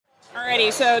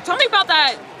Alrighty, so tell me about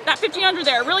that 1500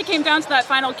 there. It really came down to that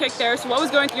final kick there. So what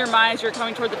was going through your mind as you're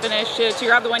coming toward the finish to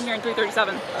grab the win here in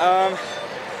 3:37?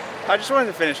 I just wanted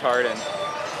to finish hard and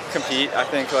compete. I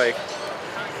think like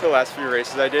the last few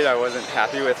races I did, I wasn't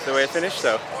happy with the way I finished.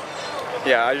 So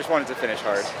yeah, I just wanted to finish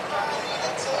hard.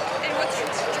 And what's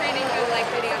training been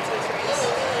like leading up to this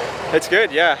race? It's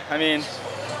good, yeah. I mean,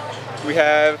 we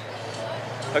have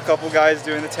a couple guys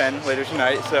doing the 10 later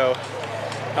tonight, so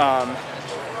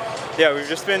yeah, we've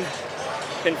just been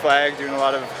in flag, doing a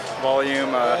lot of volume.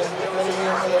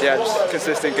 Yeah, just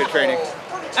consistent, good training.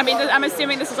 I mean, I'm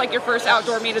assuming this is like your first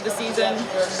outdoor meet of the season.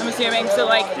 I'm assuming. So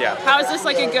like, yeah. How is this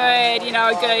like a good,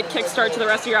 a good kickstart to the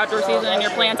rest of your outdoor season and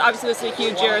your plans? Obviously, this is a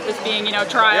huge year with this being,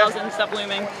 trials and stuff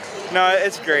looming. No,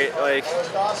 it's great. Like,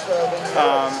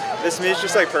 this meet's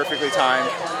just like perfectly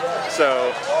timed.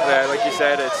 So, yeah, like you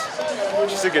said,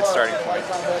 it's just a good starting point.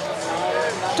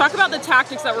 Talk about the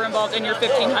tactics that were involved in your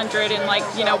 1500 and like,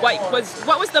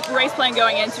 what was the race plan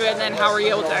going into it, and then how were you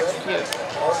able to execute?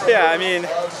 Yeah, I mean,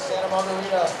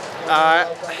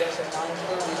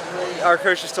 our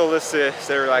coach just told us to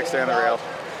stay relaxed, stay on the rail.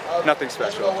 Nothing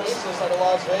special.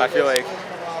 I feel like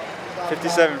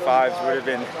 57.5s would have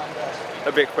been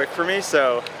a bit quick for me,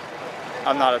 so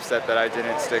I'm not upset that I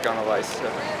didn't stick on the lights. So,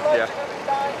 yeah.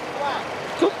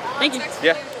 Cool. Thank you.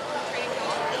 Yeah.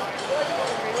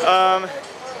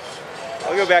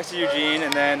 I'll go back to Eugene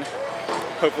and then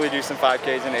hopefully do some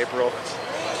 5Ks in April.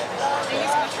 Thank you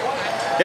so much for your time.